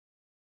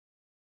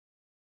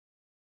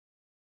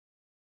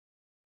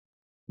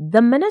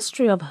The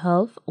Ministry of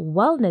Health,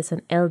 Wellness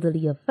and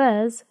Elderly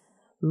Affairs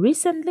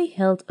recently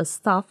held a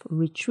staff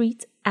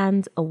retreat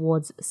and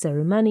awards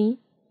ceremony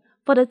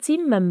for the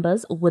team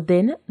members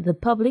within the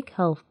Public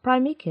Health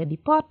Primary Care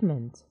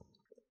Department.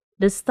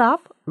 The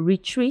staff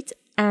retreat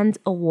and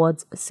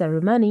awards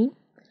ceremony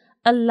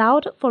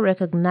allowed for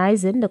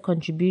recognizing the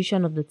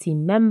contribution of the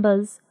team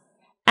members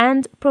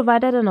and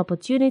provided an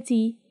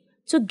opportunity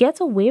to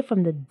get away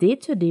from the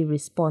day-to-day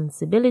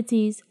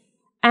responsibilities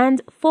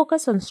and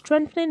focus on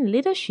strengthening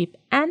leadership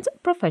and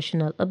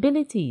professional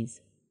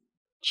abilities.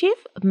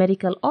 Chief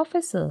Medical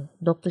Officer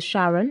Dr.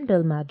 Sharon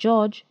Bilma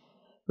George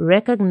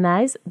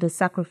recognized the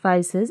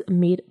sacrifices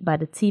made by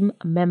the team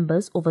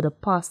members over the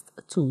past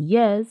 2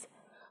 years,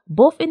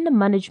 both in the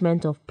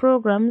management of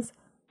programs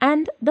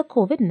and the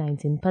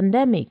COVID-19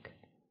 pandemic.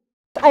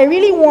 I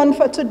really want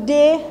for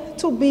today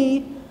to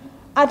be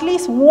at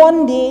least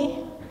one day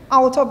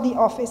out of the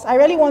office. I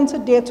really want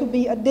today to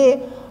be a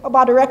day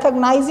about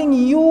recognizing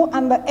you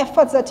and the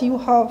efforts that you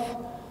have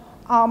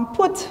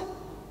put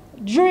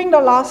during the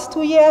last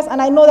 2 years,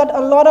 and I know that a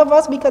lot of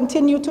us, we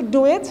continue to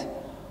do it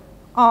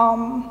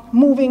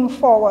moving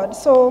forward.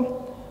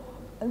 So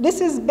this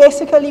is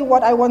basically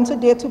what I want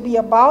today to be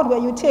about, where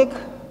you take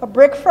a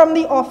break from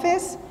the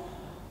office,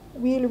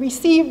 we'll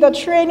receive the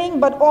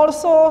training, but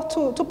also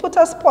to put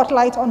a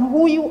spotlight on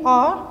who you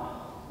are,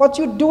 what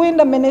you do in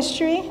the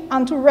ministry,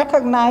 and to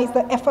recognize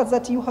the efforts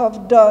that you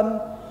have done,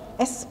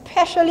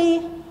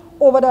 especially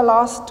over the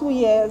last 2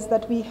 years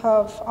that we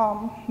have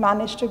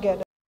managed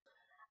together.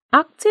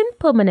 Acting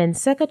Permanent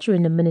Secretary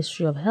in the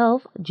Ministry of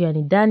Health,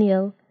 Jenny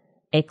Daniel,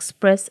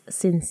 expressed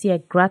sincere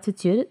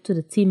gratitude to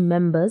the team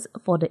members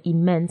for the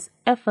immense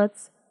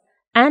efforts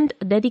and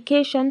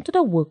dedication to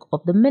the work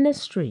of the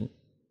ministry.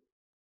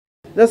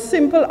 The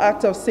simple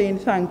act of saying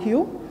thank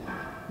you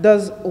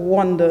does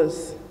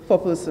wonders for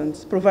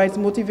persons, provides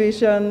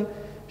motivation,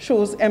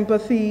 shows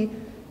empathy,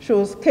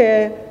 shows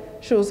care,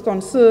 shows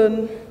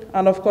concern,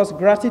 and of course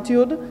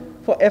gratitude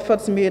for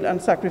efforts made and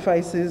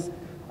sacrifices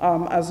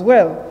as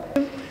well.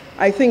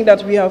 I think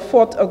that we have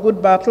fought a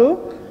good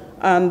battle,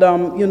 and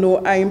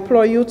I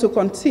implore you to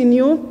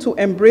continue to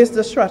embrace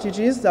the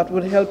strategies that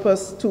will help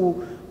us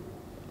to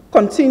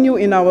continue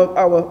in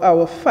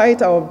our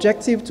fight, our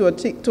objective to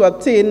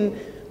attain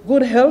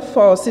good health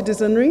for our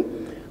citizenry,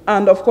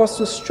 and of course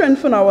to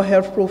strengthen our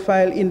health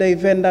profile in the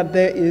event that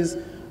there is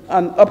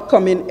an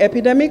upcoming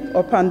epidemic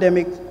or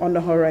pandemic on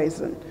the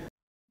horizon.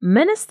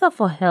 Minister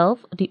for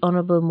Health, the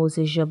Honorable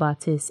Moses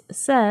Jean-Baptiste,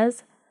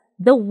 says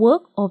the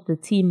work of the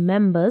team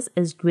members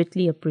is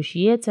greatly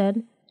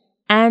appreciated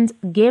and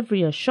gave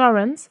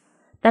reassurance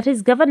that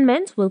his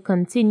government will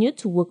continue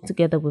to work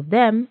together with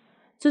them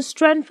to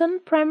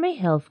strengthen primary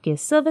health care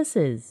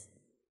services.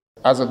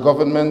 As a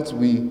government,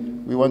 we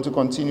want to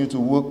continue to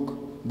work.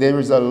 There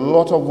is a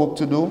lot of work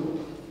to do.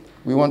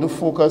 We want to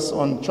focus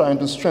on trying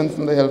to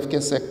strengthen the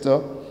healthcare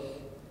sector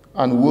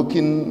and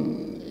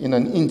working in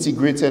an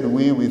integrated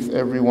way with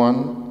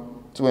everyone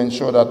to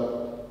ensure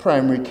that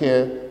primary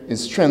care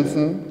is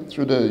strengthened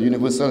through the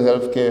Universal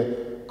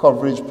Healthcare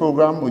Coverage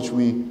Program, which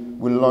we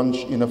will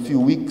launch in a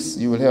few weeks.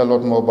 You will hear a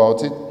lot more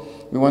about it.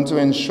 We want to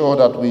ensure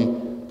that we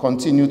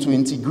continue to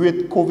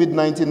integrate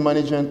COVID-19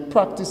 management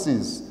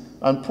practices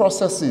and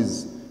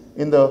processes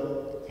in the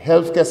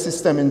healthcare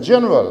system in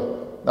general,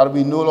 that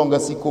we no longer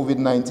see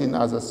COVID-19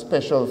 as a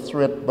special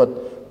threat,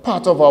 but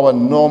part of our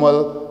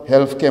normal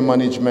healthcare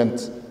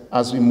management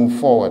as we move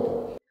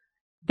forward.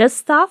 The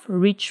staff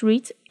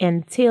retreat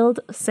entailed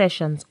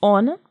sessions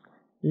on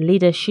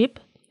leadership,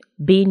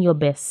 being your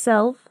best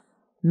self,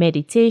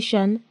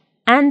 meditation,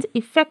 and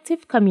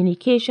effective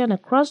communication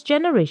across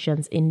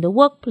generations in the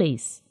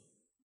workplace.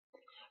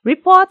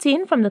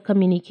 Reporting from the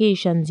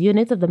Communications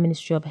Unit of the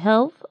Ministry of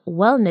Health,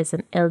 Wellness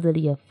and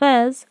Elderly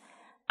Affairs,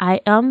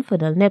 I am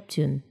Fidel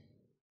Neptune.